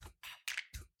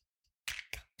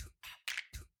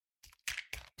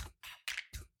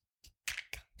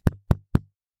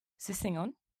Is this thing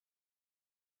on?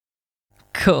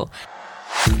 Cool.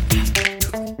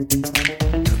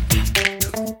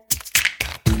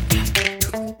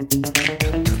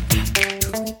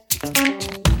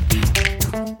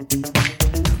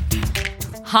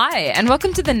 Hi, and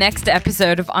welcome to the next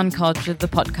episode of Uncultured, the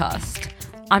podcast.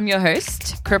 I'm your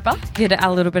host, Kripa, here to add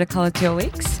a little bit of colour to your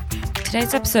weeks.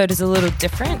 Today's episode is a little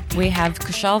different. We have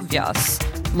Kushal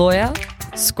Vyas, lawyer,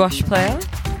 squash player,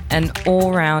 and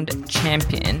all-round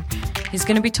champion. He's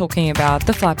going to be talking about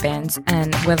the flight bans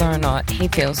and whether or not he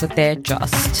feels that they're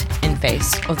just in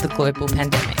face of the global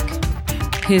pandemic.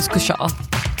 Here's Kushal.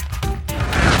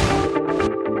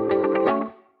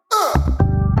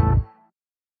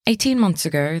 "18 months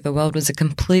ago, the world was a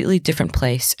completely different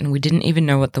place and we didn't even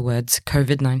know what the words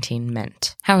COVID-19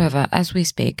 meant. However, as we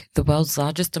speak, the world's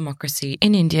largest democracy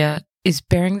in India is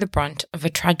bearing the brunt of a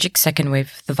tragic second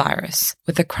wave of the virus.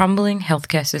 With a crumbling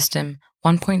healthcare system,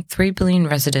 1.3 billion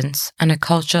residents, and a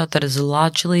culture that is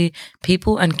largely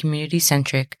people and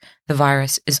community-centric, the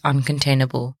virus is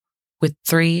uncontainable, with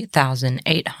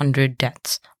 3,800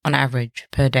 deaths on average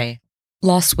per day."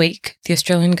 Last week, the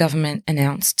Australian government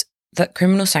announced that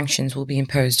criminal sanctions will be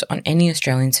imposed on any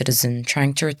Australian citizen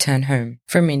trying to return home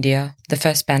from India, the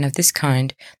first ban of this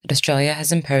kind that Australia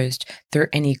has imposed through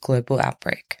any global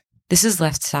outbreak. This has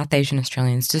left South Asian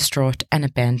Australians distraught and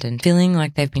abandoned, feeling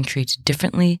like they've been treated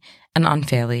differently and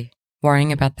unfairly,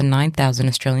 worrying about the 9,000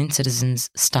 Australian citizens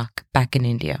stuck back in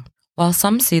India. While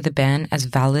some see the ban as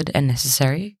valid and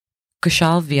necessary,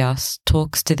 Kushal Vyas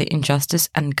talks to the injustice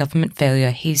and government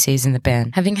failure he sees in the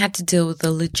ban, having had to deal with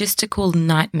the logistical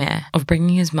nightmare of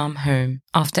bringing his mum home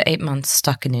after 8 months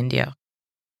stuck in India.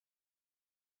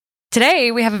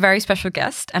 Today, we have a very special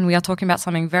guest, and we are talking about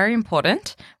something very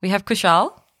important. We have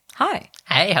Kushal. Hi.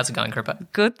 Hey, how's it going, Kripa?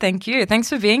 Good, thank you. Thanks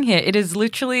for being here. It is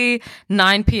literally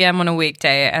 9 p.m. on a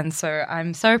weekday, and so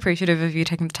I'm so appreciative of you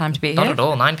taking the time to be here. Not at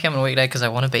all. 9 p.m. on a weekday because I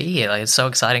want to be here. Like, it's so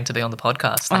exciting to be on the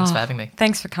podcast. Thanks for having me.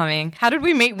 Thanks for coming. How did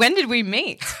we meet? When did we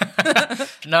meet?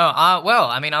 Well,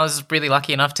 I mean, I was really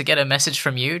lucky enough to get a message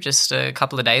from you just a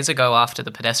couple of days ago after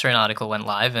the pedestrian article went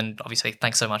live, and obviously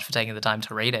thanks so much for taking the time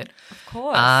to read it. Of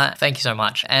course. Thank you so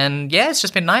much. And yeah, it's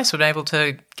just been nice. We've been able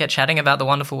to get chatting about the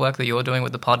wonderful work that you're doing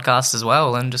with the podcast as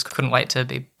well, and just couldn't wait to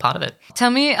be part of it. Tell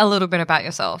me a little bit about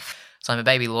yourself. So I'm a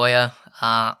baby lawyer.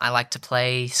 I like to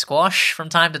play squash from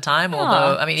time to time,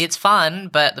 although, I mean, it's fun,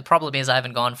 but the problem is I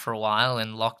haven't gone for a while,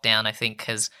 and lockdown, I think,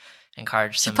 has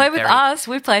encouraged some Play with us.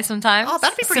 We play sometimes. Oh,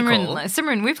 that'd be pretty cool.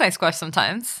 Simran, we play squash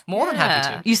sometimes. More than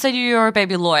happy to. You said you're a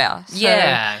baby lawyer. So,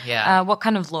 Yeah. what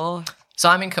kind of law? So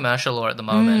I'm in commercial law at the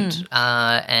moment,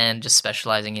 and just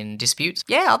specializing in disputes.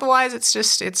 Yeah, otherwise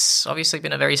it's obviously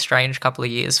been a very strange couple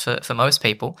of years for most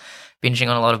people. Binging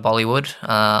on a lot of Bollywood,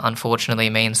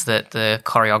 unfortunately, means that the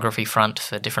choreography front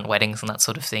for different weddings and that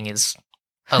sort of thing is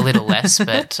a little less,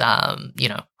 but,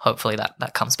 hopefully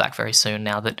that comes back very soon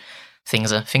now that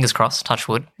things are, fingers crossed, touch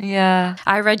wood. Yeah.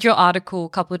 I read your article a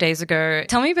couple of days ago.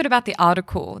 Tell me a bit about the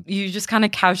article. You just kind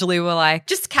of casually were like,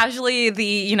 just casually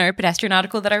the, pedestrian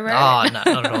article that I wrote. Oh,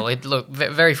 no, not at all. Look,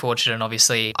 very fortunate, and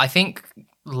obviously. I think,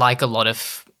 like a lot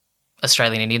of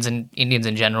Australian Indians and Indians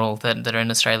in general that are in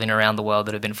Australia and around the world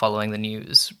that have been following the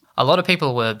news, a lot of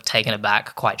people were taken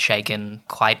aback, quite shaken,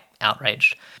 quite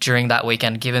outraged. During that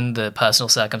weekend, given the personal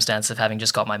circumstance of having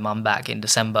just got my mum back in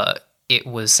December, it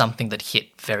was something that hit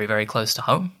very, very close to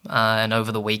home. And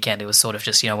over the weekend, it was sort of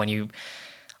just, when you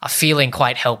are feeling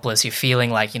quite helpless, you're feeling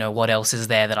like, what else is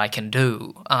there that I can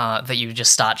do, that you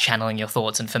just start channeling your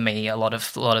thoughts. And for me, a lot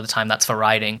of the time that's for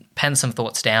writing. Pen some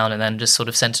thoughts down and then just sort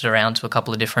of sent it around to a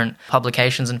couple of different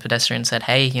publications, and Pedestrian said,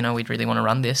 hey, we'd really want to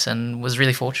run this, and was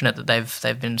really fortunate that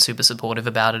they've been super supportive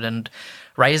about it and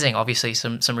raising obviously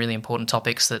some really important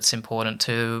topics that's important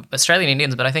to Australian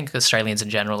Indians, but I think Australians in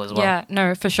general as well. Yeah,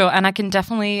 no, for sure. And I can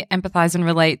definitely empathize and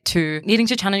relate to needing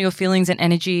to channel your feelings and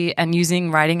energy and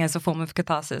using writing as a form of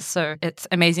catharsis. So it's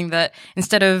amazing that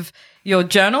instead of your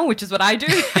journal, which is what I do,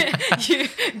 you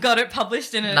got it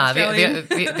published in an Australian...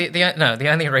 The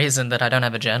only reason that I don't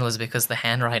have a journal is because the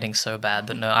handwriting's so bad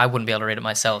that I wouldn't be able to read it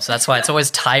myself. So that's why it's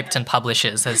always typed and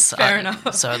publishes. Fair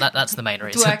enough. So that's the main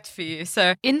reason. It worked for you.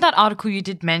 So in that article you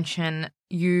did mention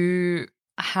you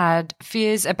had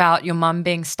fears about your mum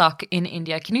being stuck in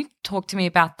India. Can you talk to me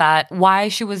about that, why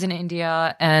she was in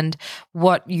India and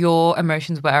what your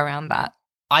emotions were around that?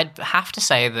 I'd have to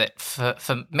say that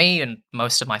for me and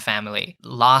most of my family,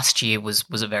 last year was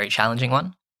a very challenging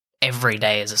one. Every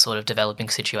day is a sort of developing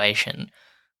situation.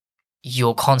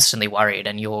 You're constantly worried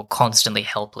and you're constantly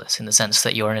helpless in the sense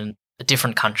that you're in a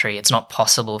different country. It's not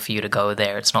possible for you to go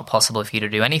there. It's not possible for you to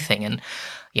do anything. And,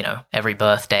 every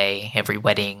birthday, every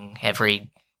wedding,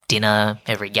 every dinner,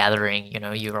 every gathering,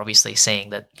 you're obviously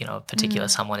seeing that, a particular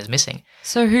someone is missing.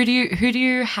 So who do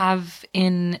you have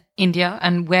in India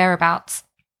and whereabouts?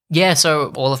 Yeah,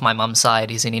 so all of my mum's side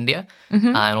is in India,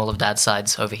 and all of dad's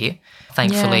side's over here.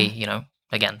 Thankfully,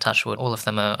 again, touch wood, all of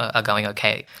them are going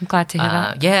okay. I'm glad to hear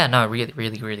that. Yeah, no, really,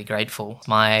 really, really grateful.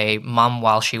 My mum,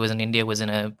 while she was in India, was in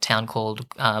a town called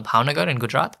Bhavnagar in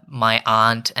Gujarat. My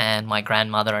aunt and my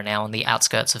grandmother are now on the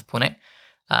outskirts of Pune.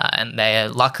 And they're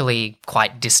luckily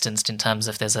quite distanced in terms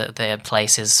of their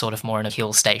place is sort of more in a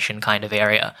hill station kind of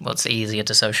area. Well, it's easier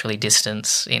to socially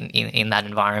distance in that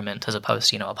environment as opposed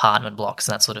to, apartment blocks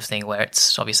and that sort of thing where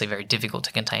it's obviously very difficult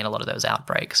to contain a lot of those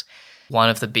outbreaks. One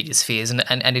of the biggest fears, and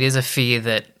it is a fear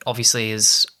that obviously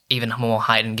is even more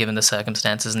heightened given the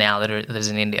circumstances now that is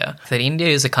in India, that India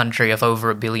is a country of over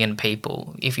 1 billion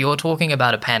people. If you're talking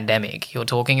about a pandemic, you're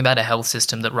talking about a health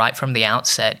system that right from the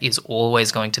outset is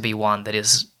always going to be one that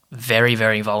is very,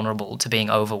 very vulnerable to being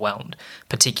overwhelmed,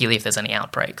 particularly if there's any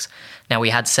outbreaks. Now,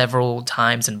 we had several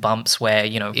times and bumps where,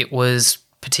 it was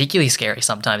particularly scary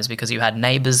sometimes because you had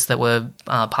neighbours that were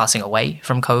passing away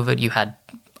from COVID. You had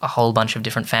a whole bunch of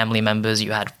different family members.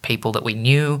 You had people that we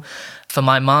knew. For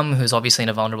my mum, who's obviously in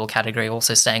a vulnerable category,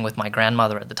 also staying with my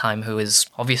grandmother at the time, who is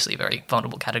obviously a very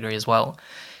vulnerable category as well,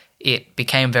 it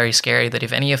became very scary that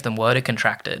if any of them were to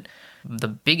contract it, the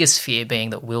biggest fear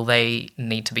being that will they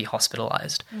need to be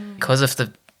hospitalised because of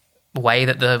the way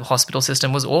that the hospital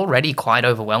system was already quite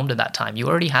overwhelmed at that time. You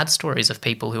already had stories of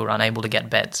people who were unable to get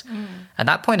beds. At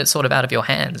that point, it's sort of out of your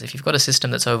hands. If you've got a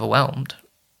system that's overwhelmed,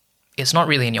 it's not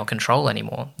really in your control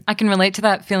anymore. I can relate to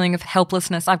that feeling of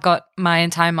helplessness. I've got my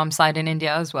entire mum's side in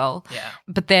India as well. Yeah.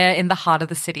 But they're in the heart of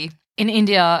the city. In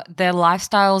India, their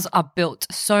lifestyles are built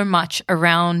so much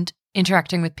around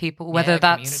interacting with people, whether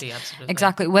that's community, absolutely.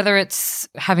 Exactly, whether it's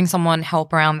having someone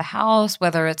help around the house,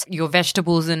 whether it's your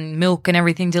vegetables and milk and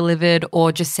everything delivered,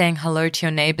 or just saying hello to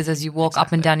your neighbors as you walk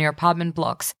up and down your apartment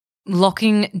blocks.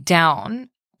 Locking down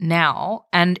now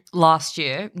and last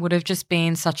year would have just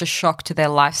been such a shock to their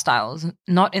lifestyles,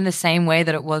 not in the same way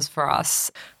that it was for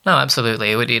us. No,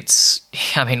 absolutely.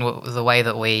 The way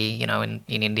that we, in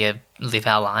India live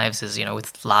our lives is,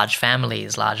 with large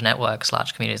families, large networks,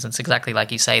 large communities. It's exactly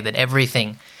like you say, that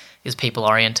everything is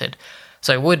people-oriented.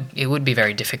 So it would be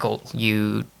very difficult.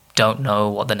 You don't know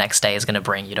what the next day is going to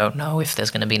bring. You don't know if there's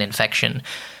going to be an infection.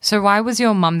 So why was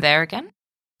your mum there again?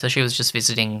 So she was just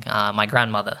visiting my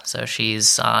grandmother. So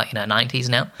she's in her 90s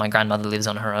now. My grandmother lives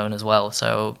on her own as well.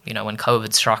 So, when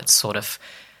COVID struck, it's sort of,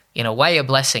 in a way, a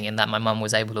blessing in that my mum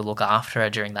was able to look after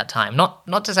her during that time.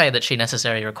 Not to say that she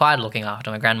necessarily required looking after.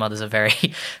 My grandmother's a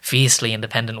very fiercely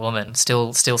independent woman,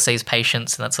 still sees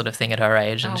patients and that sort of thing at her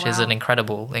age. And she's an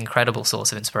incredible, incredible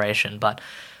source of inspiration. But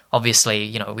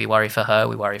obviously, we worry for her,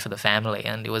 we worry for the family.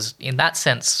 And it was, in that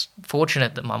sense,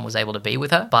 fortunate that mum was able to be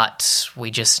with her. But we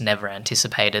just never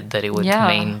anticipated that it would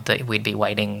mean that we'd be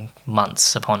waiting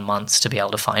months upon months to be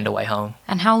able to find a way home.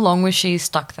 And how long was she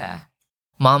stuck there?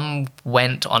 Mum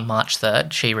went on March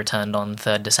 3rd. She returned on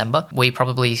 3rd December. We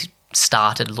probably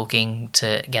started looking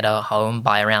to get her home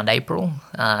by around April.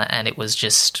 And it was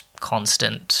just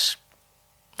constant,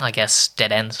 I guess,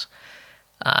 dead ends.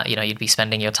 You'd be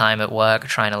spending your time at work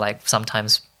trying to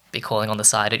sometimes be calling on the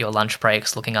side at your lunch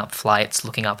breaks, looking up flights,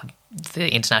 looking up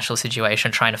the international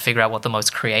situation, trying to figure out what the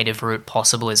most creative route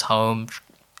possible is home.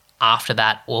 After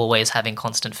that, always having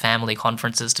constant family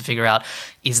conferences to figure out,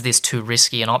 is this too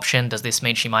risky an option? Does this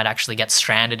mean she might actually get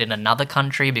stranded in another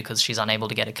country because she's unable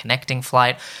to get a connecting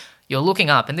flight? You're looking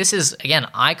up, and this is, again,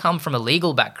 I come from a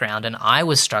legal background and I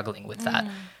was struggling with that.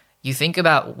 You think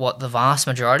about what the vast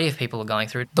majority of people are going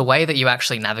through, the way that you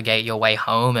actually navigate your way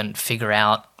home and figure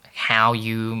out how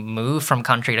you move from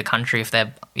country to country if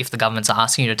the government's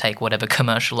asking you to take whatever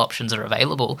commercial options are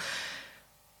available.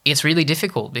 It's really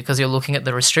difficult because you're looking at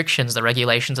the restrictions, the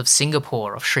regulations of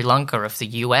Singapore, of Sri Lanka, of the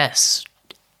US.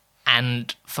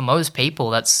 And for most people,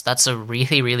 that's a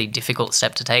really, really difficult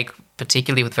step to take,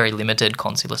 particularly with very limited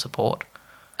consular support.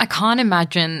 I can't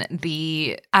imagine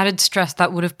the added stress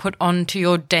that would have put onto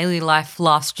your daily life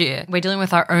last year. We're dealing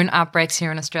with our own outbreaks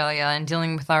here in Australia and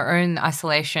dealing with our own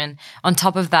isolation. On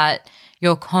top of that,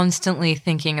 you're constantly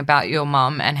thinking about your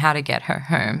mum and how to get her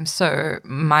home. So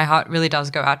my heart really does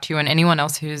go out to you and anyone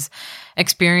else who's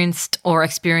experienced or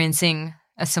experiencing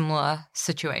a similar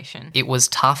situation. It was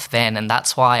tough then, and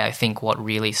that's why I think what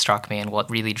really struck me and what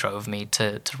really drove me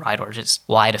to write, or just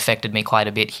why it affected me quite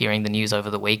a bit hearing the news over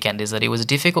the weekend, is that it was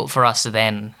difficult for us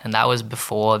then, and that was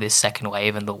before this second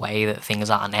wave and the way that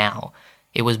things are now.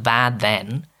 It was bad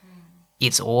then.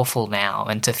 It's awful now.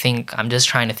 And to think, I'm just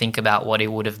trying to think about what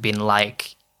it would have been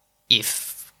like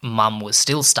if mum was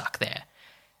still stuck there.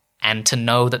 And to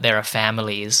know that there are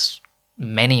families,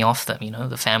 many of them,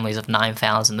 the families of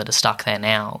 9,000 that are stuck there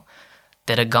now,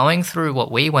 that are going through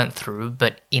what we went through,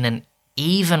 but in an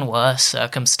even worse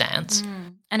circumstance.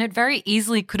 And it very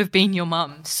easily could have been your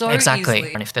mum. So exactly.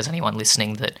 Easily. And if there's anyone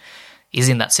listening that is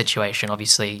in that situation,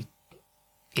 obviously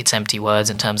it's empty words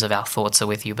in terms of our thoughts are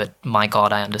with you, but my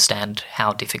God, I understand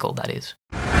how difficult that is.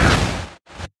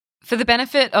 For the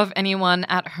benefit of anyone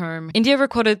at home, India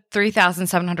recorded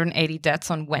 3,780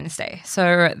 deaths on Wednesday.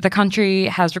 So the country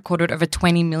has recorded over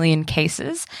 20 million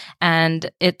cases, and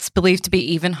it's believed to be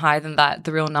even higher than that,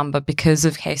 the real number, because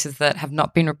of cases that have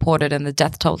not been reported and the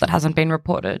death toll that hasn't been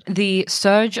reported. The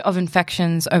surge of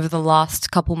infections over the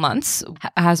last couple months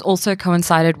has also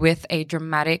coincided with a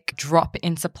dramatic drop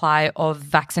in supply of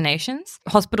vaccinations,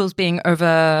 hospitals being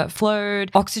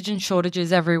overflowed, oxygen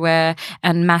shortages everywhere,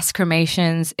 and mass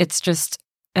cremations. It's just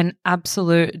an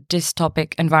absolute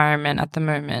dystopic environment at the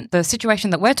moment. The situation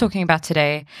that we're talking about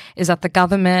today is that the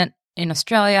government in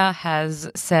Australia has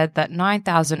said that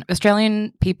 9,000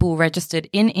 Australian people registered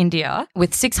in India,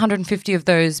 with 650 of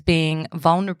those being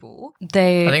vulnerable.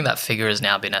 I think that figure has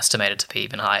now been estimated to be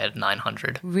even higher at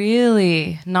 900.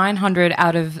 Really? 900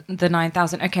 out of the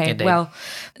 9,000. Okay, Indeed. Well,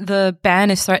 the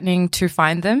ban is threatening to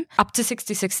fine them up to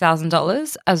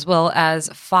 $66,000 as well as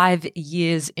 5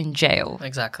 years in jail.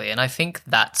 Exactly. And I think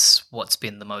that's what's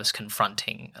been the most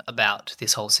confronting about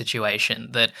this whole situation,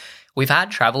 that we've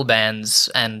had travel bans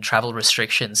and travel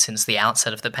restrictions since the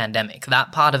outset of the pandemic.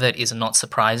 That part of it is not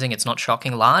surprising. It's not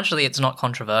shocking. Largely, it's not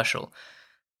controversial.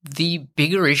 The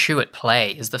bigger issue at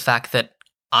play is the fact that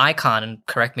I can't, and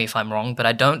correct me if I'm wrong, but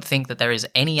I don't think that there is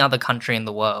any other country in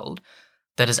the world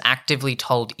that has actively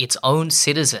told its own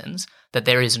citizens that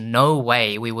there is no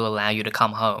way we will allow you to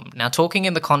come home. Now, talking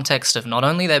in the context of not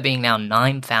only there being now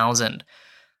 9,000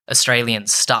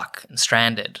 Australians stuck and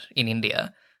stranded in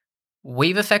India,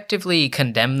 we've effectively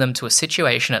condemned them to a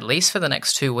situation, at least for the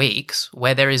next 2 weeks,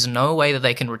 where there is no way that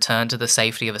they can return to the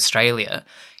safety of Australia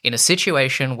in a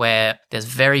situation where there's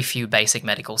very few basic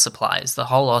medical supplies. The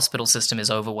whole hospital system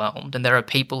is overwhelmed, and there are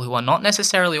people who are not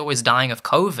necessarily always dying of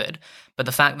COVID, but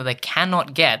the fact that they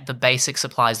cannot get the basic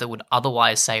supplies that would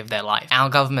otherwise save their life.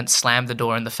 Our government slammed the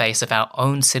door in the face of our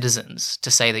own citizens to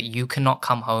say that you cannot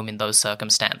come home in those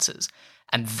circumstances.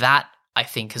 And that, I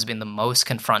think, has been the most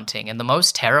confronting and the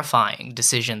most terrifying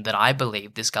decision that I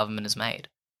believe this government has made.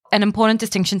 An important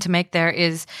distinction to make there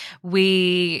is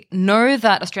we know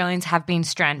that Australians have been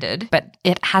stranded, but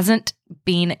it hasn't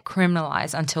been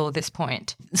criminalised until this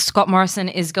point. Scott Morrison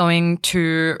is going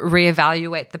to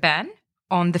reevaluate the ban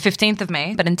on the 15th of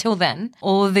May, but until then,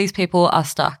 all of these people are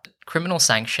stuck. Criminal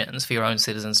sanctions for your own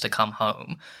citizens to come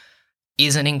home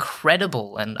is an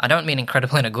incredible, and I don't mean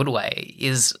incredible in a good way,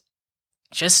 is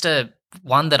just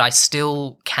one that I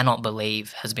still cannot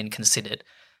believe has been considered,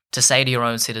 to say to your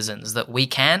own citizens that we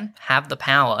can have the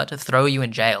power to throw you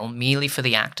in jail merely for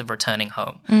the act of returning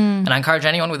home. And I encourage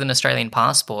anyone with an Australian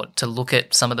passport to look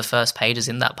at some of the first pages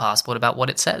in that passport about what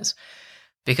it says,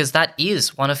 because that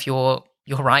is one of your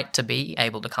right to be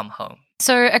able to come home.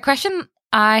 So a question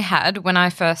I had when I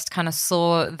first kind of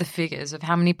saw the figures of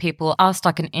how many people are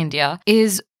stuck in India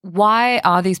is, why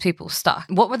are these people stuck?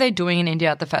 What were they doing in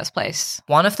India at the first place?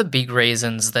 One of the big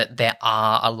reasons that there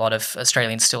are a lot of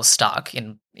Australians still stuck,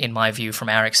 in my view, from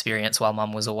our experience while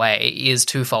Mum was away, is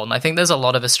twofold. And I think there's a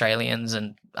lot of Australians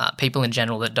and people in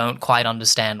general that don't quite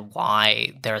understand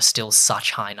why there are still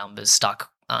such high numbers stuck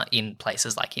in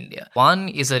places like India. One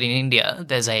is that in India,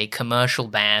 there's a commercial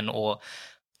ban or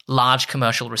large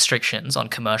commercial restrictions on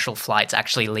commercial flights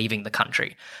actually leaving the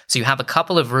country. So you have a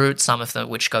couple of routes, some of them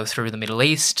which go through the Middle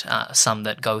East, some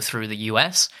that go through the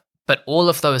US, but all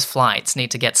of those flights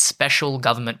need to get special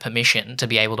government permission to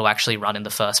be able to actually run in the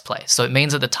first place. So it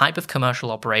means that the type of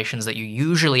commercial operations that you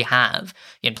usually have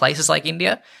in places like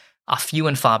India are few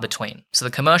and far between. So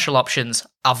the commercial options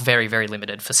are very, very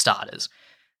limited for starters.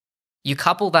 You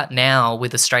couple that now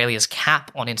with Australia's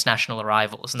cap on international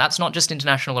arrivals, and that's not just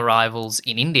international arrivals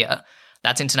in India,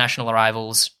 that's international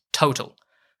arrivals total.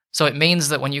 So it means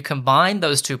that when you combine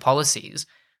those two policies,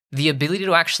 the ability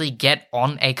to actually get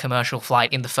on a commercial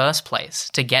flight in the first place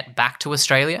to get back to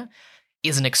Australia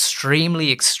is an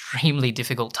extremely, extremely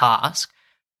difficult task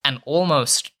and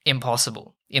almost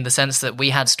impossible, in the sense that we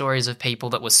had stories of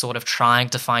people that were sort of trying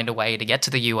to find a way to get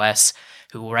to the US,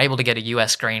 who were able to get a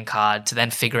US green card to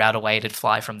then figure out a way to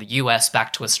fly from the US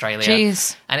back to Australia.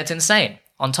 Jeez. And it's insane.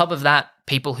 On top of that,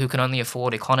 people who can only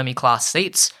afford economy class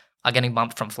seats are getting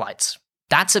bumped from flights.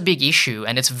 That's a big issue,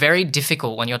 and it's very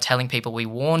difficult when you're telling people, we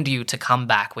warned you to come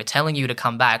back, we're telling you to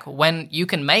come back, when you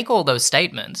can make all those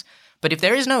statements, But if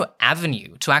there is no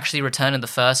avenue to actually return in the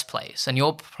first place, and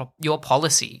your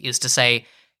policy is to say,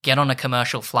 get on a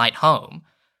commercial flight home,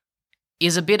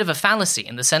 is a bit of a fallacy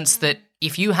in the sense that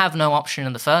if you have no option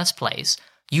in the first place,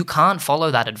 you can't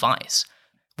follow that advice.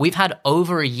 We've had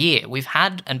over a year. We've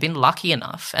had and been lucky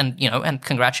enough, and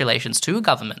congratulations to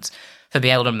governments for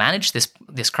being able to manage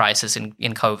this crisis in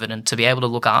COVID and to be able to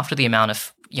look after the amount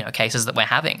of cases that we're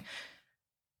having.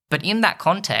 But in that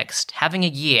context, having a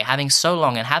year, having so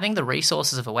long, and having the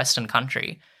resources of a Western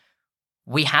country,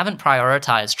 we haven't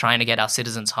prioritized trying to get our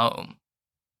citizens home.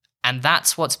 And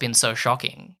that's what's been so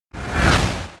shocking.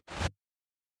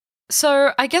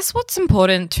 So I guess what's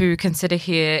important to consider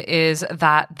here is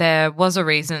that there was a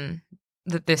reason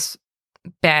that this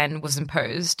ban was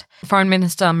imposed. Foreign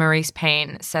Minister Marise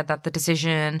Payne said that the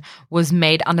decision was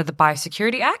made under the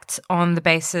Biosecurity Act on the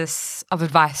basis of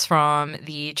advice from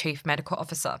the Chief Medical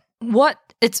Officer. What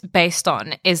it's based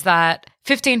on is that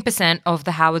 15% of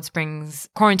the Howard Springs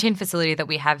quarantine facility that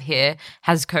we have here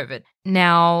has COVID.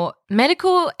 Now,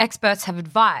 medical experts have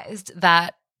advised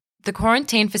that the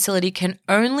quarantine facility can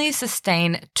only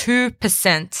sustain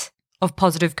 2% of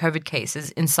positive COVID cases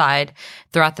inside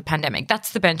throughout the pandemic.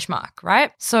 That's the benchmark,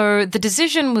 right? So the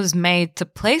decision was made to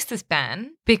place this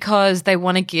ban because they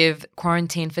want to give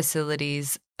quarantine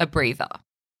facilities a breather.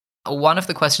 One of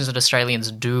the questions that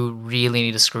Australians do really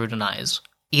need to scrutinise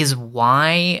is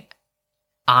why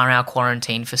are our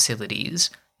quarantine facilities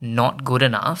not good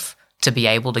enough to be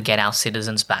able to get our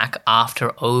citizens back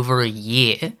after over a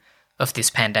year of this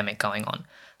pandemic going on?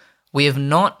 We have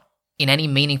not in any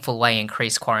meaningful way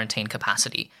increased quarantine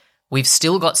capacity. We've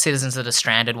still got citizens that are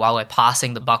stranded while we're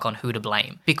passing the buck on who to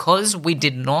blame. Because we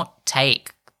did not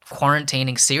take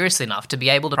quarantining seriously enough to be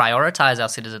able to prioritise our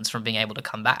citizens from being able to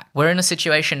come back. We're in a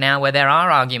situation now where there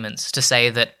are arguments to say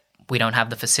that we don't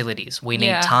have the facilities, we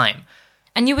need time.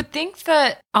 And you would think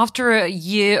that after a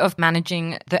year of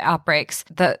managing the outbreaks,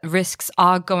 the risks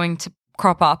are going to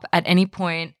crop up at any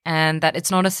point and that it's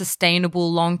not a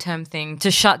sustainable long-term thing to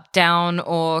shut down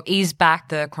or ease back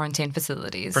the quarantine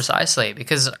facilities. Precisely,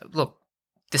 because look,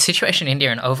 the situation in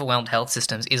India and overwhelmed health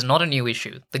systems is not a new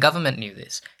issue. The government knew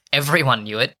this. Everyone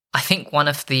knew it. I think one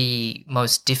of the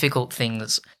most difficult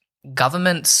things,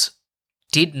 governments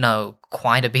did know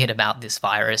quite a bit about this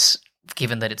virus,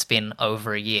 given that it's been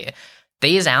over a year.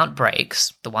 These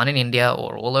outbreaks, the one in India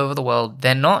or all over the world,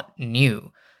 they're not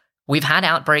new. We've had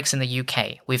outbreaks in the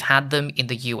UK. We've had them in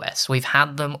the US. We've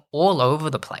had them all over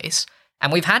the place.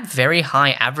 And we've had very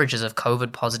high averages of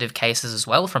COVID positive cases as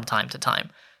well from time to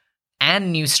time.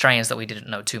 And new strains that we didn't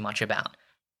know too much about.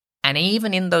 And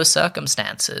even in those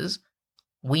circumstances,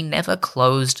 we never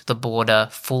closed the border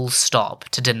full stop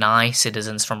to deny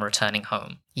citizens from returning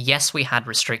home. Yes, we had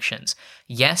restrictions.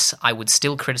 Yes, I would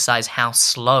still criticize how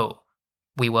slow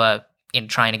we were in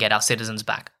trying to get our citizens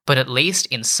back. But at least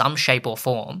in some shape or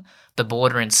form, the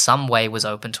border in some way was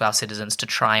open to our citizens to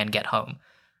try and get home.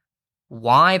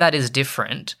 Why that is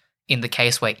different in the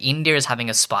case where India is having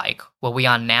a spike, where we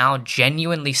are now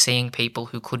genuinely seeing people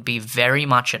who could be very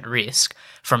much at risk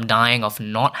from dying of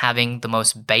not having the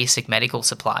most basic medical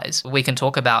supplies. We can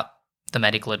talk about the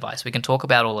medical advice, we can talk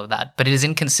about all of that, but it is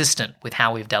inconsistent with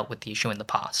how we've dealt with the issue in the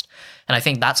past. And I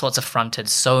think that's what's affronted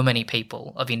so many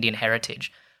people of Indian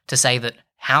heritage, to say that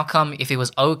how come if it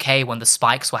was okay when the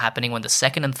spikes were happening, when the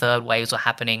second and third waves were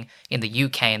happening in the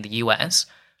UK and the US,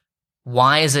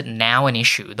 why is it now an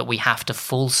issue that we have to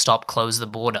full stop close the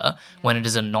border when it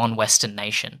is a non-Western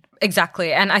nation?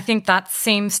 Exactly. And I think that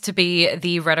seems to be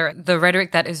the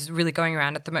rhetoric that is really going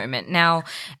around at the moment. Now,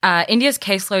 India's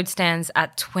caseload stands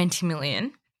at 20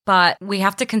 million. But we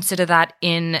have to consider that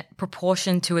in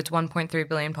proportion to its 1.3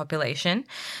 billion population.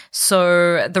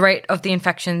 So the rate of the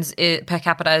infections per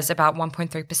capita is about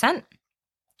 1.3%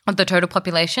 of the total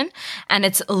population. And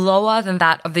it's lower than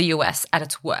that of the US at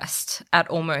its worst, at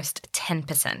almost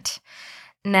 10%.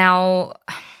 Now,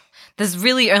 there's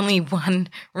really only one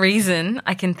reason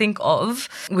I can think of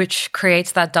which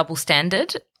creates that double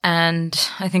standard. And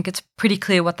I think it's pretty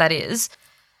clear what that is.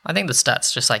 I think the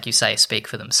stats, just like you say, speak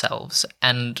for themselves.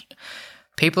 And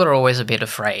people are always a bit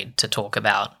afraid to talk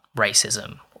about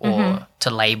racism or to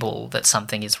label that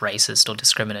something is racist or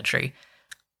discriminatory.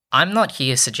 I'm not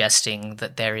here suggesting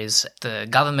that the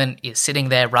government is sitting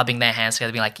there rubbing their hands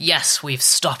together being like, yes, we've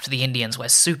stopped the Indians, we're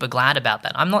super glad about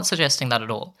that. I'm not suggesting that at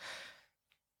all.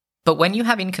 But when you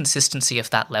have inconsistency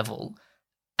of that level,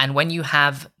 and when you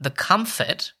have the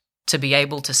comfort to be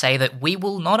able to say that we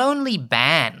will not only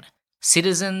ban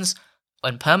citizens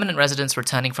and permanent residents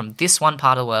returning from this one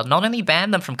part of the world, not only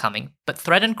ban them from coming, but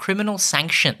threaten criminal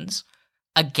sanctions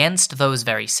against those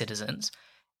very citizens.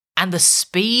 And the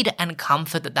speed and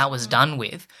comfort that was done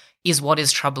with is what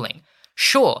is troubling.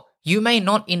 Sure, you may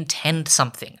not intend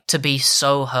something to be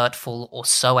so hurtful or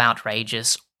so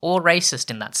outrageous or racist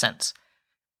in that sense.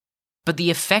 But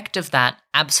the effect of that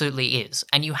absolutely is.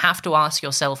 And you have to ask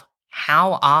yourself,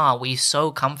 how are we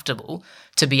so comfortable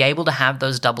to be able to have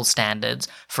those double standards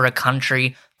for a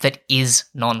country that is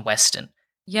non-Western?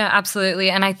 Yeah, absolutely.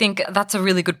 And I think that's a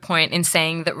really good point in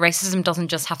saying that racism doesn't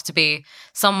just have to be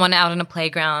someone out in a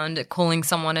playground calling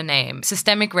someone a name.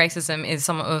 Systemic racism is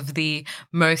some of the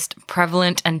most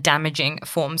prevalent and damaging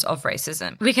forms of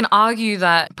racism. We can argue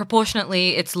that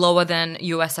proportionately it's lower than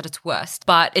US at its worst,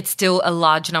 but it's still a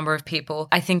large number of people.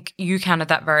 I think you counted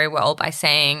that very well by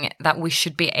saying that we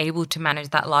should be able to manage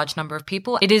that large number of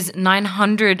people. It is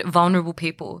 900 vulnerable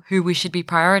people who we should be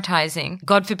prioritizing.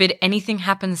 God forbid anything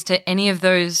happens to any of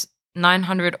those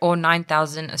 900 or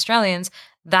 9,000 Australians,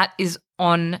 that is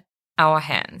on our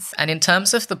hands. And in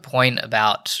terms of the point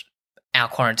about our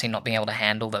quarantine not being able to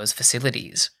handle those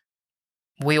facilities,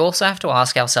 we also have to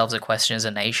ask ourselves a question as a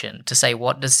nation to say,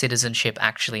 what does citizenship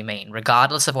actually mean?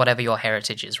 Regardless of whatever your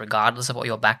heritage is, regardless of what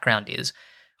your background is,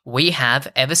 we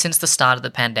have, ever since the start of the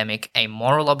pandemic, a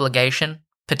moral obligation,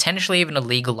 potentially even a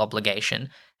legal obligation,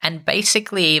 and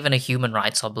basically even a human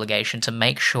rights obligation to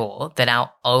make sure that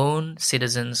our own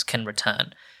citizens can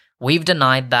return. We've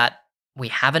denied that. We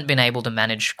haven't been able to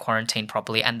manage quarantine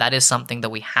properly, and that is something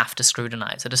that we have to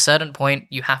scrutinize. At a certain point,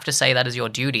 you have to say that is your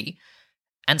duty,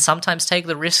 and sometimes take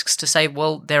the risks to say,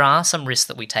 well, there are some risks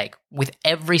that we take with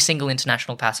every single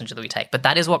international passenger that we take, but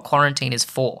that is what quarantine is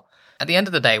for. At the end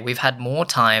of the day, we've had more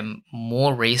time,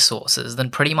 more resources than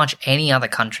pretty much any other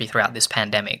country throughout this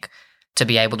pandemic to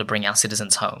be able to bring our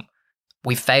citizens home.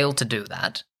 We failed to do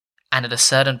that. And at a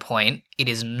certain point, it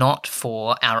is not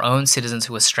for our own citizens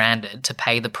who are stranded to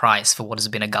pay the price for what has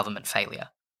been a government failure.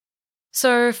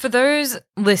 So for those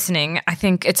listening, I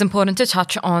think it's important to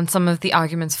touch on some of the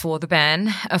arguments for the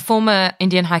ban. A former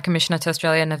Indian High Commissioner to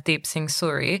Australia, Navdeep Singh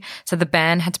Suri, said the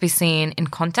ban had to be seen in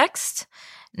context.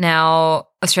 Now,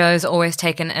 Australia's always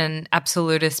taken an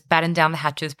absolutist batten down the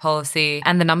hatches policy,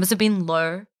 and the numbers have been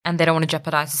low, and they don't want to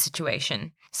jeopardize the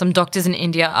situation. Some doctors in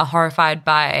India are horrified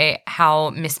by how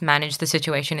mismanaged the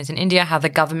situation is in India, how the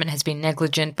government has been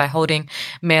negligent by holding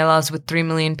melas with 3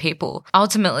 million people.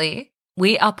 Ultimately,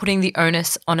 we are putting the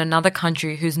onus on another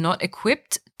country who's not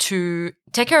equipped to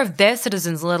take care of their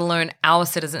citizens, let alone our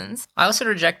citizens. I also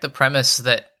reject the premise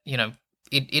that,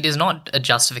 it is not a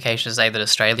justification to say that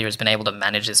Australia has been able to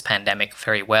manage this pandemic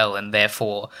very well, and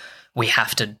therefore we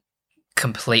have to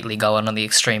completely go on the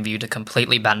extreme view to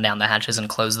completely batten down the hatches and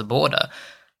close the border.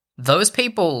 Those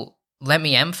people, let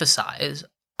me emphasize,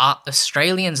 are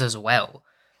Australians as well.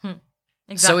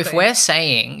 Exactly. So if we're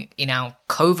saying in our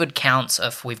COVID counts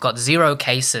of we've got 0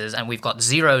 cases and we've got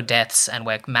 0 deaths and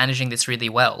we're managing this really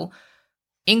well,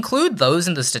 include those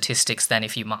in the statistics then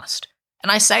if you must.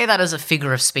 And I say that as a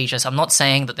figure of speech. I'm not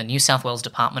saying that the New South Wales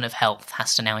Department of Health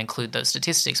has to now include those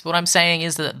statistics. What I'm saying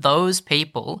is that those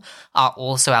people are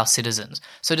also our citizens.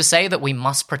 So to say that we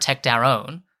must protect our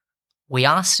own, we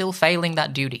are still failing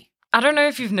that duty. I don't know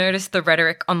if you've noticed the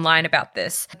rhetoric online about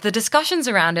this. The discussions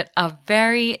around it are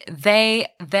very they,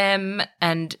 them,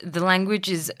 and the language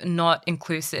is not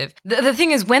inclusive. The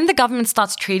thing is, when the government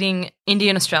starts treating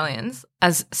Indian Australians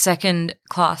as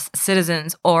second-class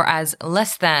citizens or as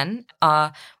less than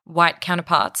our white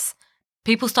counterparts,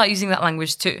 people start using that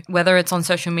language too, whether it's on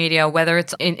social media, whether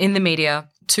it's in the media.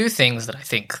 2 things that I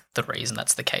think the reason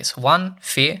that's the case. 1,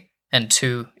 fear, and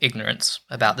 2, ignorance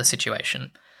about the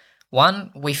situation.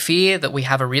 1, we fear that we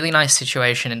have a really nice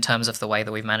situation in terms of the way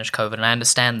that we've managed COVID, and I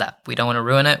understand that. We don't want to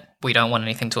ruin it. We don't want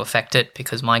anything to affect it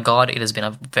because, my God, it has been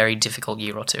a very difficult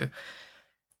year or 2.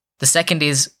 The second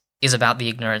is about the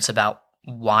ignorance about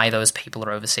why those people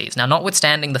are overseas. Now,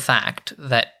 notwithstanding the fact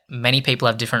that many people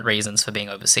have different reasons for being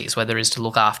overseas, whether it is to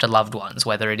look after loved ones,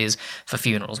 whether it is for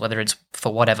funerals, whether it's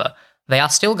for whatever, they are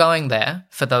still going there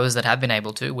for those that have been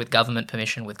able to, with government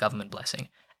permission, with government blessing.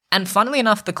 And funnily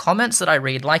enough, the comments that I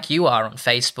read, like you are on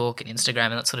Facebook and Instagram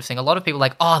and that sort of thing, a lot of people are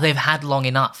like, oh, they've had long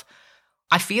enough.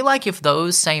 I feel like if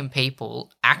those same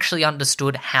people actually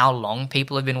understood how long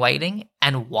people have been waiting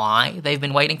and why they've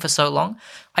been waiting for so long,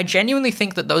 I genuinely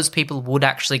think that those people would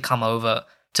actually come over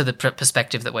to the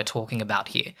perspective that we're talking about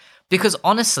here. Because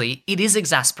honestly, it is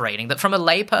exasperating that from a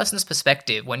layperson's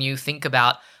perspective, when you think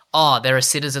about, oh, there are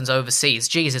citizens overseas,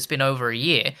 geez, it's been over a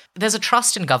year, there's a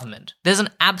trust in government. There's an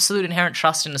absolute inherent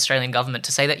trust in Australian government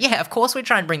to say that, yeah, of course we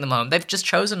try and bring them home. They've just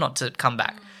chosen not to come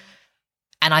back.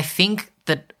 And I think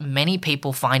that many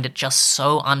people find it just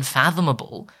so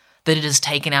unfathomable that it has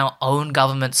taken our own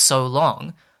government so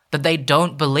long that they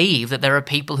don't believe that there are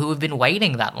people who have been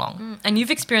waiting that long. And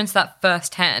you've experienced that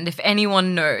firsthand. If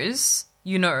anyone knows,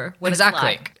 you know what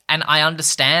Exactly. it's like. And I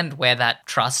understand where that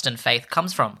trust and faith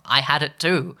comes from. I had it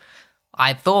too.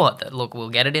 I thought that, look, we'll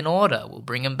get it in order. We'll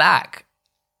bring him back.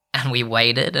 And we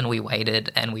waited and we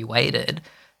waited and we waited.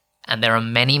 And there are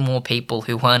many more people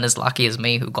who weren't as lucky as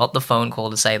me who got the phone call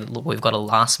to say that, look, we've got a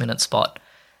last-minute spot.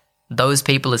 Those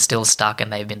people are still stuck,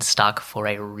 and they've been stuck for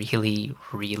a really,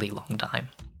 really long time.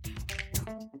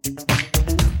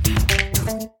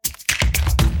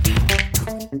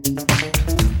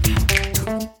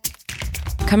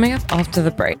 Coming up after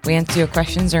the break, we answer your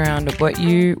questions around what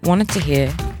you wanted to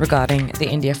hear regarding the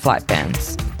India flight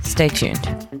bans. Stay tuned.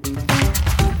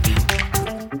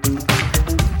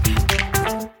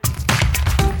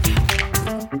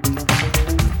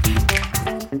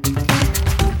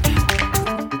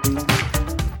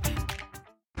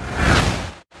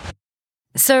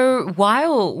 So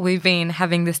while we've been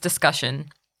having this discussion,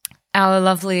 our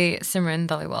lovely Simran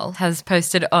Dhaliwal has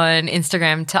posted on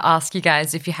Instagram to ask you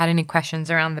guys if you had any questions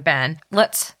around the ban.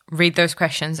 Let's read those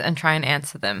questions and try and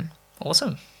answer them.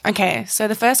 Awesome. Okay, so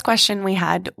the first question we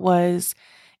had was,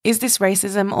 is this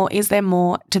racism or is there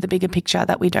more to the bigger picture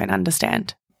that we don't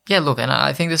understand? Yeah, look, and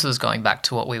I think this was going back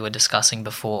to what we were discussing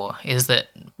before, is that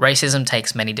racism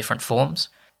takes many different forms.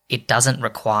 It doesn't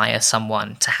require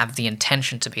someone to have the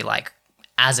intention to be like,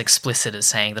 as explicit as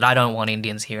saying that I don't want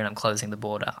Indians here and I'm closing the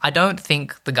border. I don't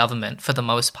think the government, for the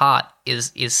most part,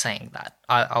 is saying that.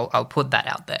 I'll put that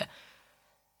out there.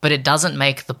 But it doesn't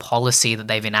make the policy that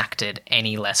they've enacted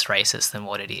any less racist than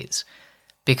what it is.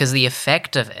 Because the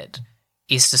effect of it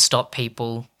is to stop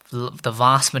people, the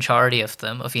vast majority of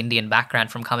them, of Indian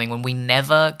background from coming when we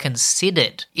never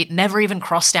considered, it never even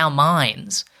crossed our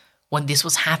minds when this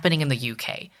was happening in the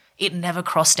UK. It never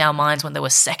crossed our minds when there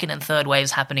were second and third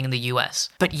waves happening in the US.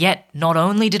 But yet, not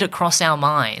only did it cross our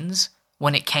minds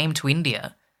when it came to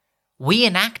India, we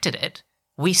enacted it,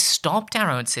 we stopped our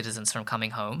own citizens from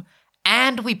coming home,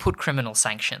 and we put criminal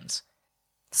sanctions.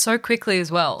 So quickly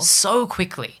as well. So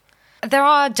quickly. There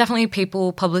are definitely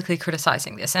people publicly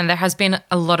criticising this, and there has been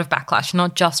a lot of backlash,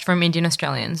 not just from Indian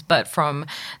Australians, but from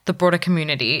the broader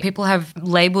community. People have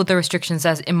labelled the restrictions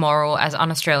as immoral, as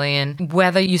un-Australian.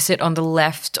 Whether you sit on the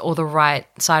left or the right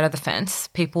side of the fence,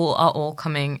 people are all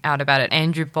coming out about it.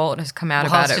 Andrew Bolt has come out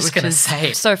about it. I was just going to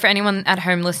say. So for anyone at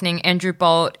home listening, Andrew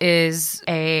Bolt is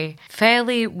a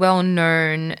fairly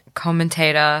well-known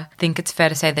commentator. I think it's fair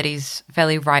to say that he's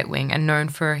fairly right-wing and known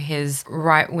for his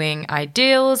right-wing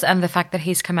ideals, and the fact that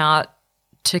he's come out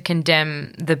to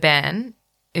condemn the ban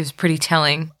is pretty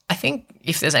telling. I think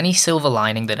if there's any silver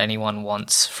lining that anyone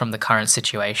wants from the current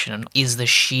situation is the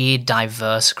sheer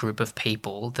diverse group of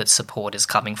people that support is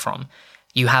coming from.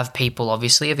 You have people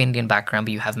obviously of Indian background,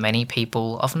 but you have many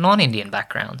people of non-Indian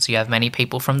backgrounds. You have many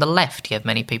people from the left. You have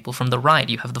many people from the right.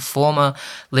 You have the former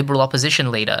Liberal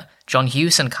opposition leader, John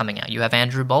Hewson, coming out. You have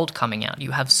Andrew Bolt coming out.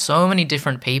 You have so many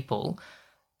different people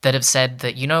that have said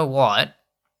that, you know what,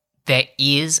 there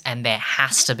is and there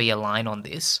has to be a line on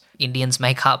this. Indians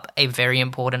make up a very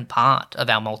important part of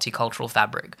our multicultural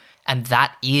fabric. And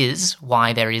that is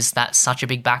why there is such a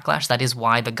big backlash. That is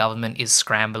why the government is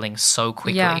scrambling so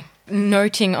quickly. Yeah.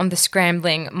 Noting on the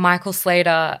scrambling, Michael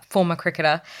Slater, former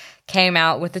cricketer, came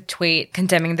out with a tweet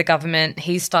condemning the government.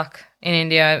 He's stuck in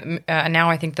India, now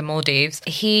I think the Maldives.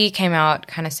 He came out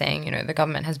kind of saying, you know, the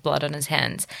government has blood on his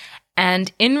hands.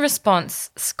 And in response,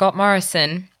 Scott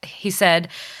Morrison, he said,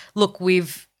 look,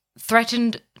 we've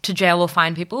threatened to jail or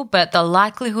fine people, but the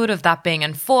likelihood of that being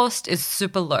enforced is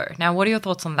super low. Now, what are your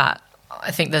thoughts on that? I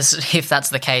think if that's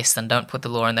the case, then don't put the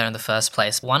law in there in the first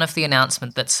place. One of the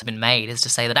announcements that's been made is to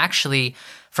say that actually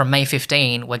from May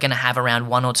 15, we're going to have around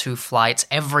 1 or 2 flights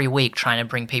every week trying to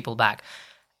bring people back.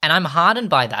 And I'm heartened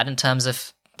by that in terms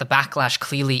of the backlash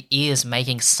clearly is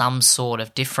making some sort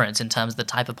of difference in terms of the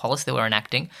type of policy that we're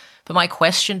enacting. But my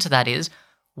question to that is,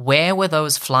 where were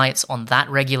those flights on that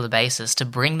regular basis to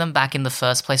bring them back in the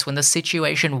first place when the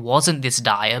situation wasn't this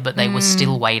dire, but they were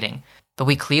still waiting? But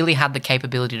we clearly had the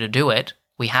capability to do it.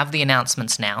 We have the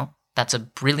announcements now. That's a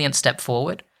brilliant step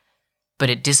forward. But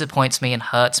it disappoints me and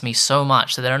hurts me so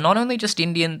much that there are not only just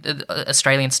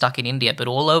Australians stuck in India, but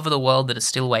all over the world that are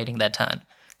still waiting their turn.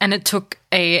 And it took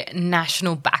a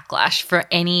national backlash for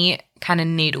any kind of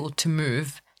needle to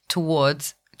move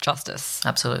towards justice.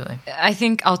 Absolutely. I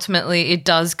think ultimately it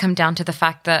does come down to the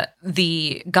fact that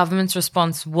the government's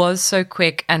response was so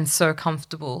quick and so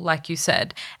comfortable, like you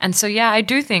said. And so, yeah, I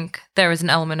do think there is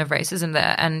an element of racism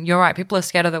there. And you're right, people are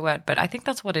scared of the word, but I think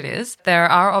that's what it is. There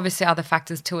are obviously other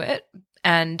factors to it.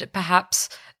 And perhaps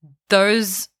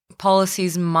those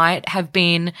policies might have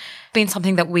been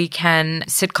something that we can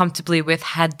sit comfortably with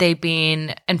had they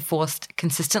been enforced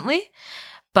consistently.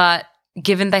 But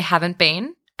given they haven't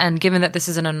been, and given that this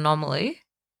is an anomaly,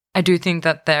 I do think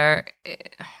that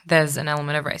there's an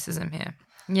element of racism here.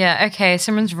 Yeah, okay,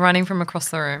 Simran's running from across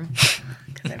the room.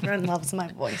 Because everyone loves my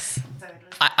voice.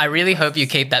 I really hope you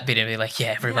keep that bit and be like,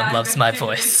 yeah, everyone loves my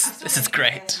voice. This is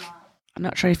great. I'm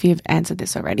not sure if you've answered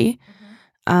this already,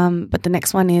 but the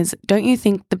next one is, don't you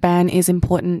think the ban is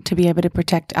important to be able to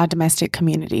protect our domestic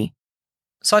community?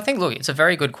 So I think, look, it's a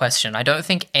very good question. I don't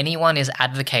think anyone is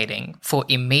advocating for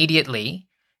immediately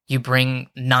you bring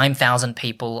 9,000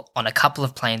 people on a couple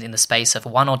of planes in the space of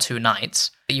 1 or 2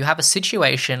 nights. You have a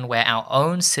situation where our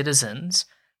own citizens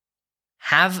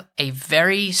have a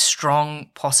very strong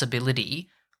possibility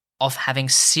of having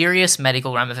serious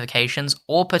medical ramifications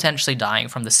or potentially dying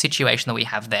from the situation that we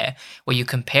have there, where you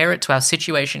compare it to our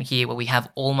situation here where we have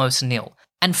almost nil.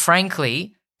 And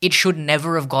frankly, it should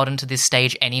never have gotten to this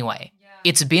stage anyway.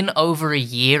 It's been over a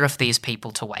year of these people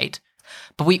to wait,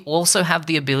 but we also have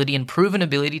the ability and proven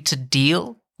ability to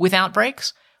deal with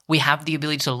outbreaks. We have the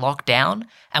ability to lock down,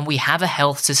 and we have a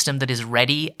health system that is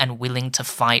ready and willing to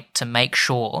fight to make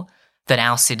sure that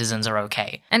our citizens are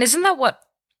okay. And isn't that what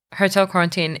hotel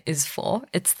quarantine is for?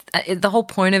 The whole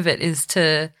point of it is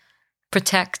to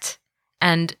protect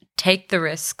and take the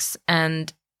risks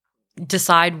and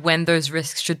decide when those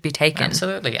risks should be taken.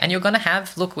 Absolutely. And you're going to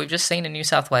have, look, we've just seen in New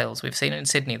South Wales, we've seen it in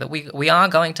Sydney, that we are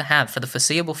going to have, for the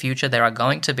foreseeable future, there are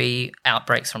going to be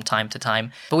outbreaks from time to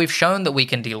time, but we've shown that we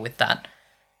can deal with that.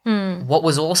 What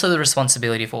was also the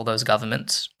responsibility for all those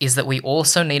governments is that we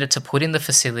also needed to put in the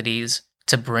facilities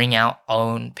to bring our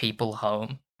own people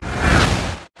home.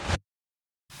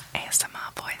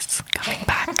 ASMR voice coming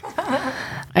back.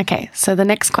 Okay, so the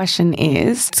next question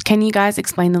is, can you guys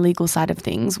explain the legal side of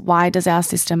things? Why does our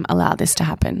system allow this to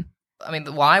happen? I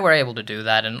mean, why we're able to do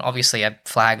that, and obviously I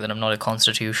flag that I'm not a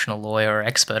constitutional lawyer or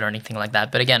expert or anything like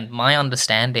that, but again, my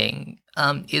understanding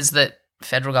is that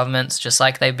federal governments, just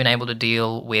like they've been able to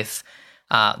deal with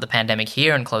the pandemic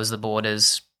here and close the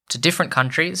borders to different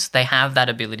countries, they have that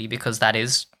ability because that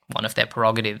is one of their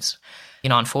prerogatives. You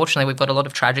know, unfortunately, we've got a lot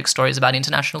of tragic stories about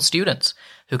international students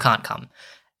who can't come.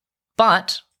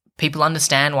 But people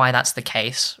understand why that's the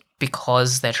case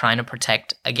because they're trying to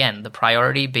protect, again, the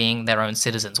priority being their own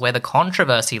citizens. Where the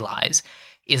controversy lies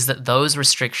is that those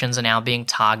restrictions are now being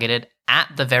targeted at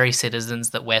the very citizens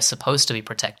that we're supposed to be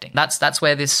protecting. That's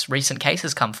where this recent case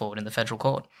has come forward in the federal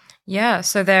court. Yeah,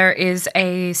 so there is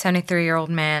a 73-year-old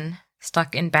man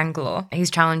stuck in Bangalore. He's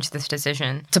challenged this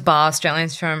decision to bar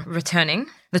Australians from returning.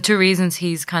 The two reasons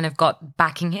he's kind of got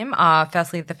backing him are,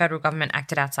 firstly, the federal government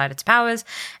acted outside its powers,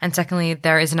 and secondly,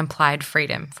 there is an implied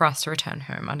freedom for us to return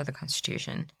home under the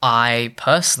Constitution. I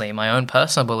personally, my own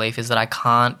personal belief is that I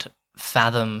can't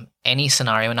fathom any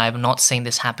scenario, and I have not seen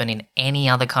this happen in any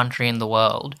other country in the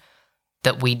world,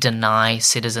 that we deny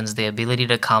citizens the ability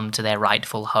to come to their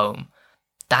rightful home.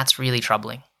 That's really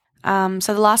troubling. So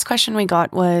the last question we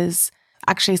got was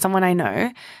actually someone I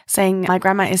know saying, my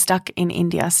grandma is stuck in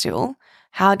India still.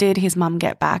 How did his mum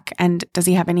get back? And does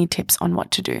he have any tips on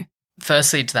what to do?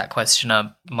 Firstly, to that question,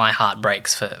 my heart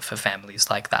breaks for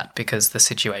families like that because the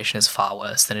situation is far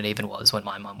worse than it even was when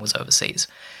my mum was overseas.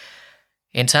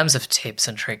 In terms of tips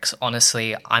and tricks,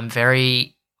 honestly, I'm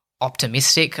very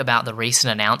optimistic about the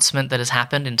recent announcement that has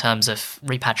happened in terms of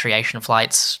repatriation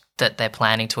flights that they're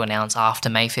planning to announce after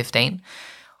May 15.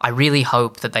 I really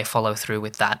hope that they follow through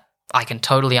with that. I can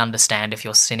totally understand if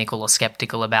you're cynical or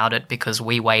skeptical about it because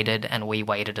we waited and we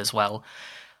waited as well.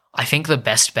 I think the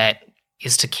best bet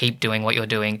is to keep doing what you're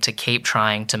doing, to keep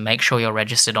trying, to make sure you're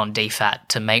registered on DFAT,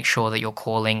 to make sure that you're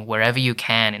calling wherever you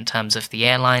can in terms of the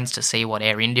airlines to see what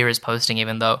Air India is posting,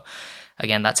 even though,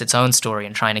 again, that's its own story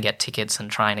and trying to get tickets and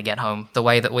trying to get home. The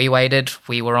way that we waited,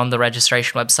 we were on the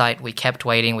registration website, we kept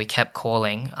waiting, we kept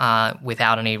calling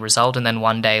without any result. And then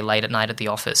one day late at night at the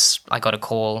office, I got a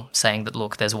call saying that,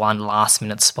 look, there's one last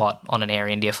minute spot on an Air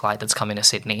India flight that's coming to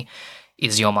Sydney.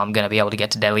 Is your mum going to be able to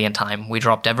get to Delhi in time? We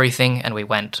dropped everything and we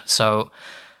went. So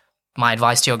my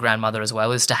advice to your grandmother as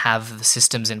well is to have the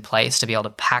systems in place to be able to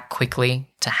pack quickly,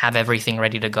 to have everything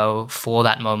ready to go for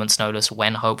that moment's notice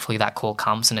when hopefully that call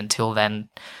comes. And until then,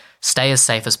 stay as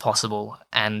safe as possible.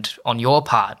 And on your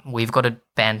part, we've got to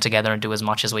band together and do as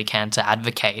much as we can to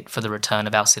advocate for the return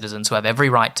of our citizens who have every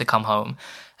right to come home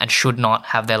and should not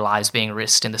have their lives being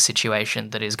risked in the situation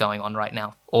that is going on right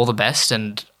now. All the best,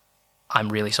 and I'm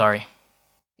really sorry.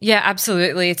 Yeah,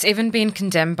 absolutely. It's even been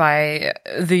condemned by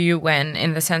the UN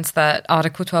in the sense that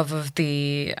Article 12 of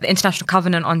the International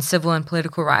Covenant on Civil and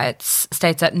Political Rights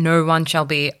states that no one shall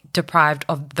be deprived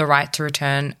of the right to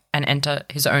return and enter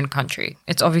his own country.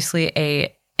 It's obviously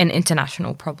an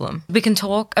international problem. We can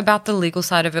talk about the legal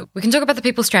side of it. We can talk about the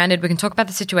people stranded. We can talk about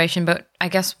the situation. But I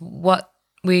guess what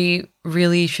we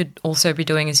really should also be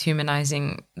doing is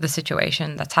humanizing the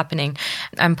situation that's happening.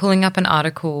 I'm pulling up an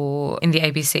article in the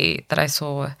ABC that I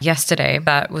saw yesterday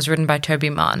that was written by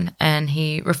Toby Mann, and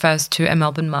he refers to a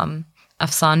Melbourne mum,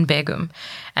 Afsan Begum,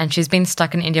 and she's been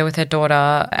stuck in India with her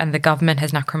daughter, and the government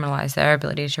has now criminalized their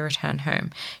ability to return home.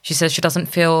 She says she doesn't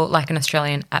feel like an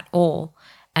Australian at all.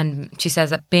 And she says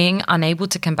that being unable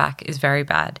to come back is very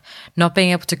bad. Not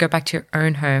being able to go back to your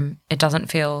own home, it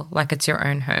doesn't feel like it's your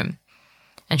own home.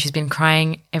 And she's been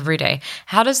crying every day.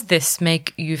 How does this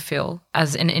make you feel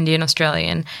as an Indian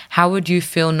Australian? How would you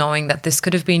feel knowing that this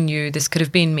could have been you, this could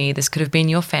have been me, this could have been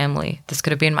your family, this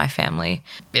could have been my family?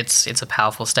 It's a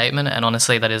powerful statement, and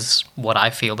honestly, that is what I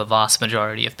feel the vast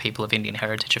majority of people of Indian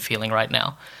heritage are feeling right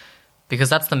now. Because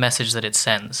that's the message that it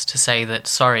sends, to say that,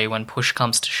 sorry, when push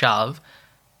comes to shove,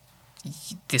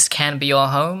 this can be your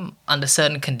home under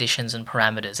certain conditions and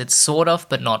parameters. It's sort of,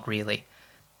 but not really.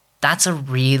 That's a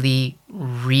really,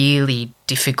 really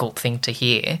difficult thing to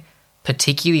hear,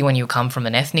 particularly when you come from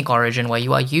an ethnic origin where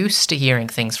you are used to hearing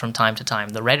things from time to time.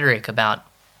 The rhetoric about,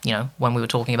 when we were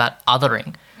talking about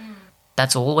othering,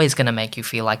 that's always going to make you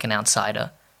feel like an outsider.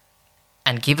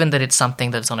 And given that it's something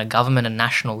that's on a government and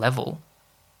national level,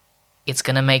 it's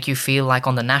going to make you feel like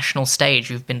on the national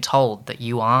stage you've been told that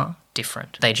you are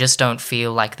different. They just don't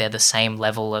feel like they're the same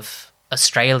level of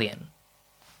Australian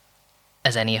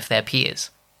as any of their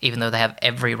peers, even though they have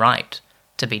every right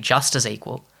to be just as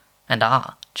equal and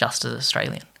are just as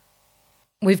Australian.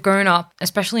 We've grown up,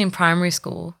 especially in primary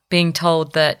school, being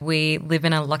told that we live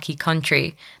in a lucky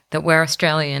country, that we're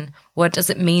Australian. What does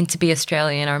it mean to be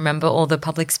Australian? I remember all the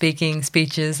public speaking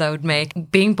speeches I would make.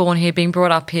 Being born here, being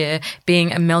brought up here,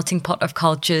 being a melting pot of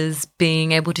cultures,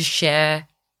 being able to share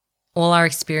all our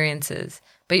experiences.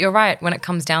 But you're right, when it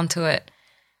comes down to it,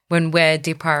 when we're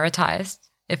deprioritized,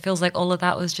 it feels like all of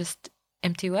that was just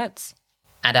empty words.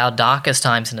 At our darkest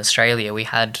times in Australia, we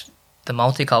had the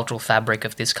multicultural fabric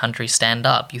of this country stand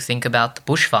up. You think about the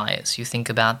bushfires, you think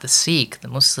about the Sikh, the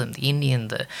Muslim, the Indian,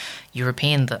 the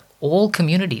European, all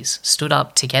communities stood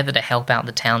up together to help out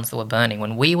the towns that were burning.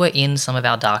 When we were in some of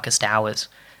our darkest hours,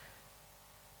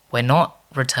 we're not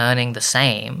returning the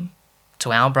same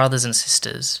to our brothers and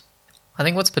sisters. I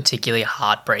think what's particularly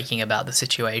heartbreaking about the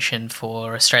situation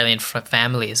for Australian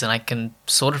families, and I can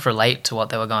sort of relate to what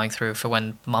they were going through for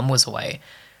when Mum was away,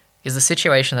 is the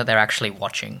situation that they're actually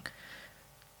watching.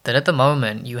 That at the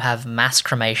moment you have mass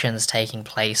cremations taking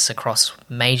place across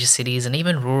major cities and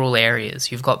even rural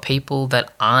areas. You've got people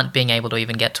that aren't being able to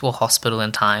even get to a hospital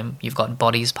in time. You've got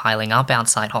bodies piling up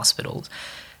outside hospitals.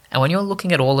 And when you're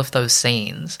looking at all of those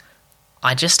scenes,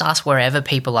 I just ask wherever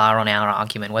people are on our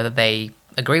argument, whether they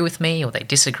agree with me or they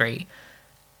disagree,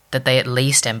 that they at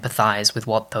least empathise with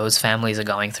what those families are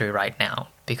going through right now.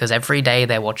 Because every day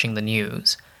they're watching the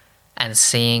news and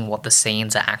seeing what the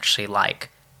scenes are actually like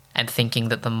and thinking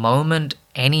that the moment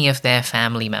any of their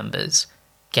family members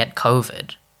get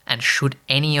COVID, and should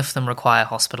any of them require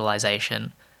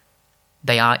hospitalisation,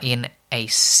 they are in a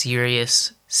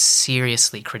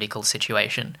seriously critical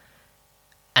situation.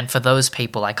 And for those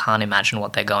people, I can't imagine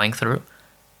what they're going through.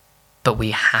 But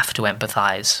we have to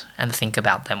empathise and think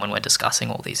about them when we're discussing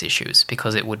all these issues,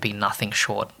 because it would be nothing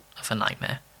short of a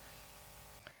nightmare.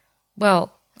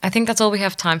 Well, I think that's all we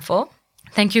have time for.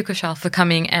 Thank you, Kushal, for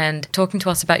coming and talking to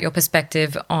us about your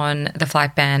perspective on the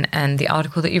flight ban and the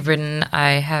article that you've written.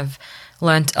 I have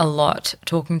learnt a lot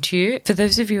talking to you. For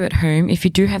those of you at home, if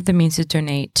you do have the means to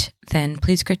donate, then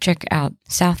please go check out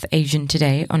South Asian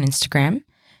Today on Instagram.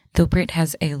 Dilpreet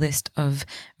has a list of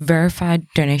verified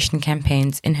donation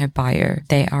campaigns in her bio.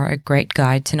 They are a great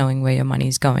guide to knowing where your money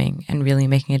is going and really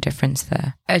making a difference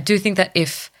there. I do think that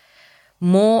if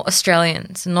more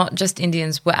Australians, not just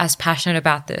Indians, were as passionate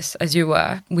about this as you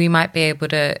were, we might be able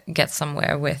to get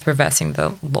somewhere with reversing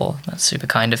the law. That's super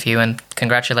kind of you, and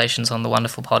congratulations on the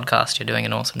wonderful podcast. You're doing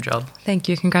an awesome job. Thank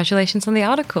you. Congratulations on the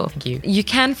article. Thank you. You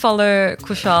can follow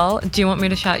Kushal. Do you want me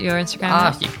to shout your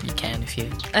Instagram? You can if you...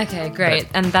 Okay, great.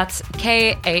 And that's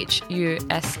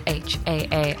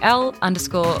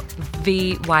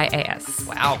KHUSHAAL_VYAS.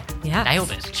 Wow. Yeah.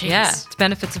 Nailed it. Jeez. Yeah. It's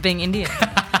benefits of being Indian.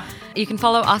 You can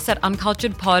follow us at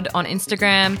Uncultured Pod on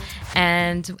Instagram,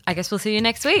 and I guess we'll see you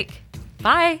next week.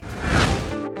 Bye.